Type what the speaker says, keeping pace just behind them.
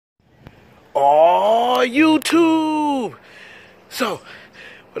Oh, YouTube! So,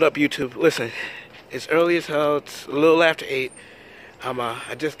 what up, YouTube? Listen, it's early as hell. It's a little after 8.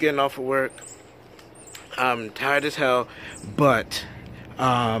 I just getting off of work. I'm tired as hell, but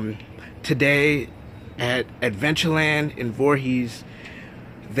today at Adventureland in Voorhees,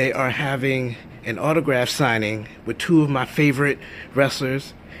 they are having an autograph signing with two of my favorite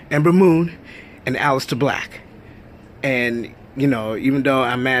wrestlers, Ember and Aleister Black. And you know, even though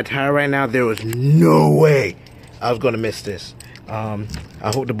I'm mad tired right now, there was no way I was gonna miss this. I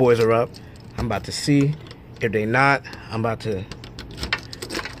hope the boys are up. I'm about to see. If they not, I'm about to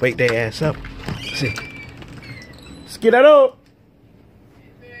wake their ass up. Let's see. Skedaddle!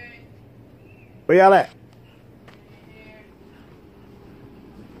 Where y'all at?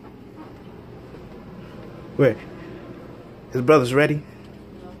 Where? His brother's ready?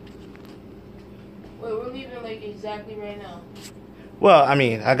 Wait, we're leaving like exactly right now. Well, I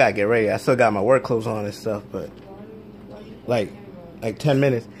mean, I gotta get ready. I still got my work clothes on and stuff, but like 10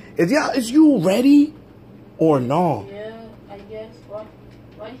 minutes. Is you ready or no? Yeah, I guess. Why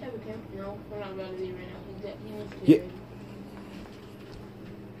you have a camera? No, we're not about to leave right now. He needs to be ready.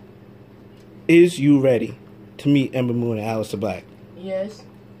 Is you ready to meet Ember and Aleister Black? Yes.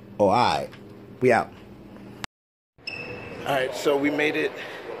 Oh, alright. We out. Alright, so we made it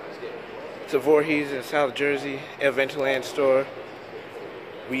to Voorhees in South Jersey, Adventureland store.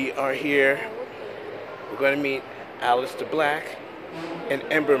 We are here. We're going to meet Aleister Black and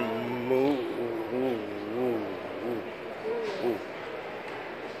Ember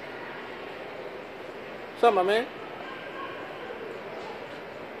What's up, my man?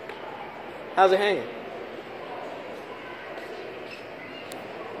 How's it hanging?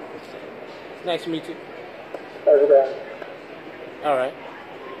 Nice to meet you. How's it going? Alright.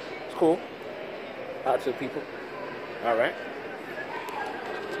 It's cool. Out to the people. Alright.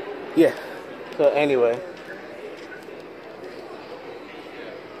 Yeah. So anyway.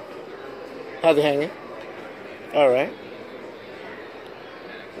 How's it hanging? Alright.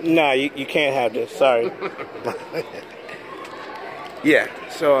 Nah, you can't have this. Sorry. Yeah.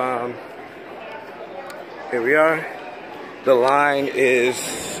 So here we are. The line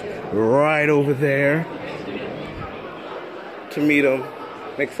is right over there to meet him.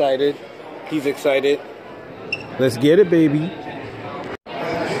 I'm excited. He's excited. Let's get it, baby.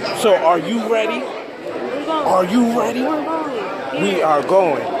 So, are you ready? Are you ready? We are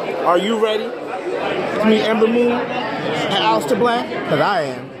going. Are you ready to meet Ember and Aleister Black? Because I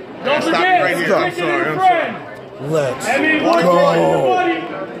am. Don't forget, right here. I'm sorry. Let's go.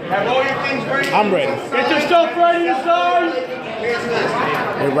 Have all your things ready? I'm ready. Get your stuff ready inside.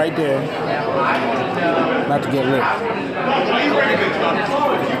 They're right there. About to get lit.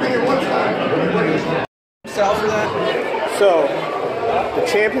 So, the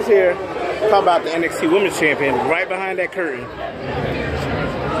champ is here. Talk about the NXT Women's Champion right behind that curtain.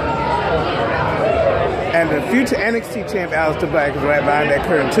 And the future NXT champ, Aleister Black, is right behind that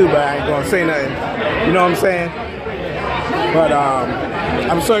curtain too, but I ain't gonna say nothing. You know what I'm saying? But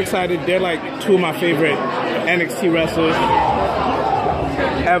I'm so excited. They're like two of my favorite NXT wrestlers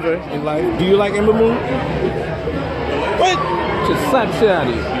ever in life. Do you like Ember Moon? What? Just slap the shit out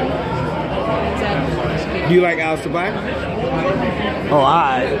of you. Do you like Aleister Black? Oh,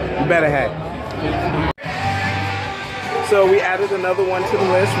 alright. You better have. So we added another one to the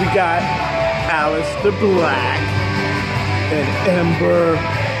list. We got Aleister Black and Ember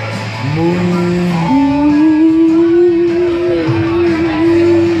Moon.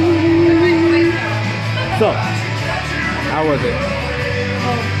 So, how was it?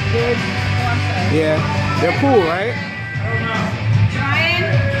 Good. Yeah, they're cool, right?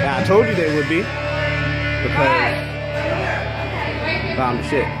 Yeah, I told you they would be. Because I'm the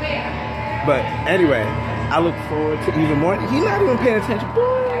shit. But anyway, I look forward to even more. He's not even paying attention.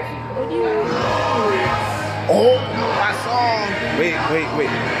 Oh, my song. Wait.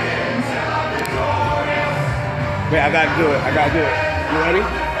 Wait, I gotta do it. You ready?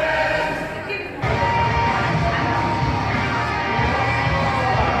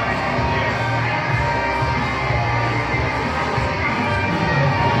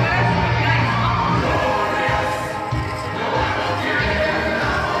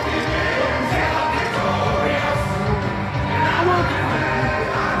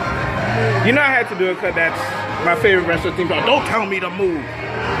 You know I had to do it because that's my favorite wrestler theme song. Don't tell me to move.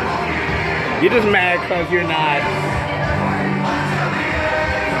 You're just mad because you're not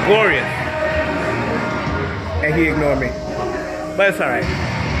glorious. And he ignored me. But it's alright.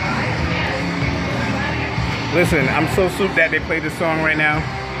 Listen, I'm so souped that they played this song right now.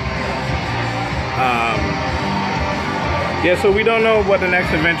 Yeah, so we don't know what the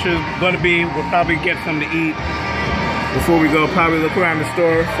next adventure is going to be. We'll probably get something to eat before we go. Probably look around the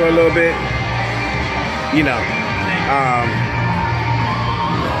store for a little bit. You know.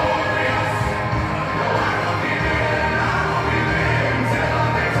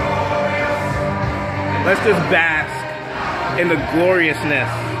 Let's just bask in the gloriousness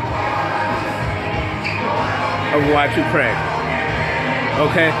of Y2 Craig.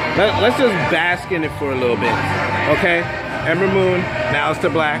 Okay? Let's just bask in it for a little bit. Okay? Ember Moon, now Aleister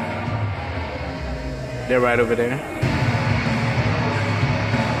Black. They're right over there.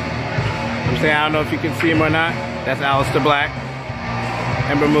 I'm saying, I don't know if you can see him or not. That's Aleister Black.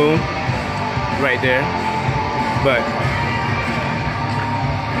 Ember Moon. Right there. But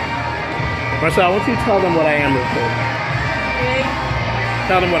Marcel, I want you to tell them what I am real quick. Okay.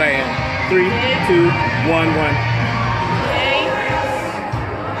 Tell them what I am. 3, 2, 1, 1.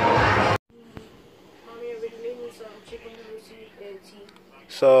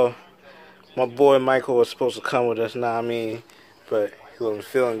 So, my boy Michael was supposed to come with us, nah, I mean, but he wasn't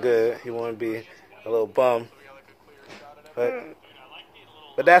feeling good. He wanted to be a little bum. But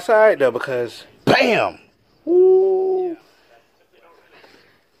that's alright though, because BAM! Woo!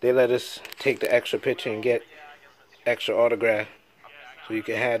 They let us take the extra picture and get extra autograph. So you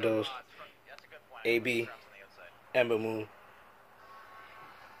can have those. AB, Ember Moon.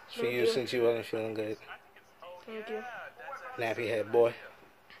 It's for you since you wasn't feeling good. Thank you. Nappy head boy.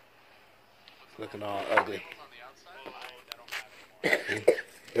 Looking all ugly.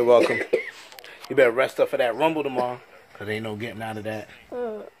 You're welcome. You better rest up for that Rumble tomorrow, because ain't no getting out of that.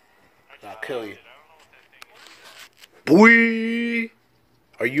 I'll kill you. Boy!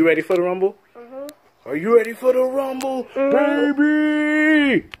 Are you ready for the Rumble? Are you ready for the Rumble?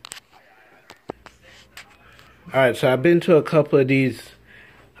 Baby! Alright, so I've been to a couple of these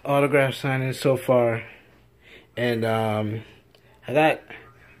autograph signings so far. And I got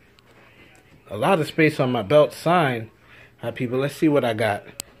a lot of space on my belt signed. People, let's see what I got.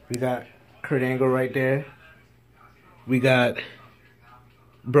 We got Kurt Angle right there. We got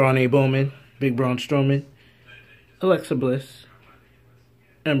Braun A. Bowman, Big Braun Strowman, Alexa Bliss,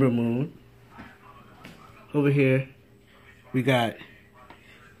 Ember Moon. Over here, we got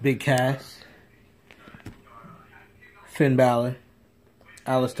Big Cass, Finn Balor,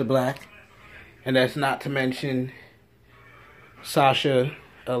 Aleister Black, and that's not to mention Sasha,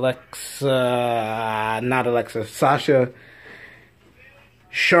 Sasha,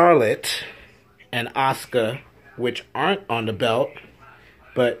 Charlotte, and Asuka, which aren't on the belt.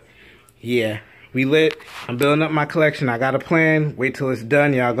 But yeah, we lit. I'm building up my collection. I got a plan. Wait till it's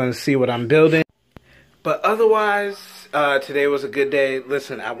done. Y'all gonna see what I'm building. But otherwise, today was a good day.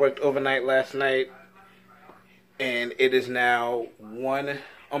 Listen, I worked overnight last night, and it is now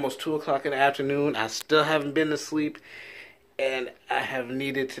almost 2 o'clock in the afternoon. I still haven't been to sleep, and I have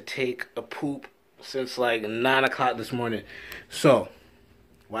needed to take a poop since like 9 o'clock this morning. So,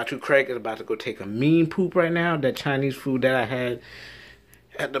 Y2 Craig is about to go take a mean poop right now. That Chinese food that I had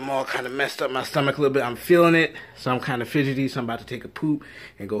at the mall kind of messed up my stomach a little bit. I'm feeling it, so I'm kind of fidgety, so I'm about to take a poop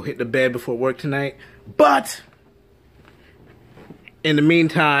and go hit the bed before work tonight. But in the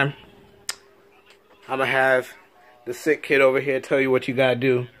meantime, I'm going to have the sick kid over here tell you what you got to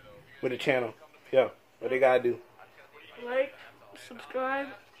do with the channel. Yo, what they got to do? Like, subscribe,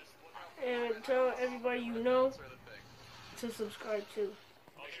 and tell everybody you know to subscribe too.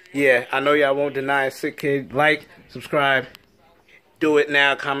 Yeah, I know y'all won't deny a sick kid. Like, subscribe. Do it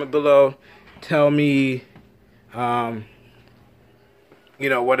now. Comment below. Tell me, you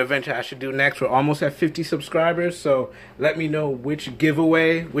know, what adventure I should do next. We're almost at 50 subscribers, so let me know which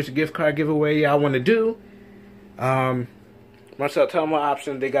gift card giveaway y'all want to do. Marcel, tell them what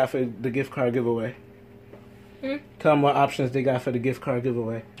options they got for the gift card giveaway. Tell them what options they got for the gift card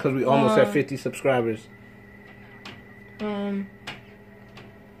giveaway, because we almost at 50 subscribers.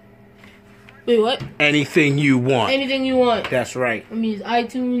 Wait, what? Anything you want. Anything you want. That's right. I mean,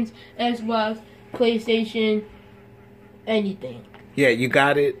 iTunes, Xbox, PlayStation, anything. Yeah, you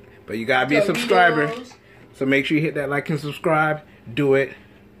got it, but you gotta be a subscriber. Videos. So make sure you hit that like and subscribe. Do it.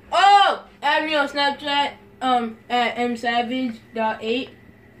 Oh! Add me on Snapchat, at msavage.8.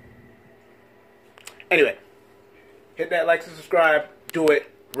 Anyway, hit that like and subscribe. Do it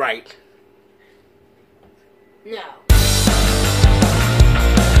right No.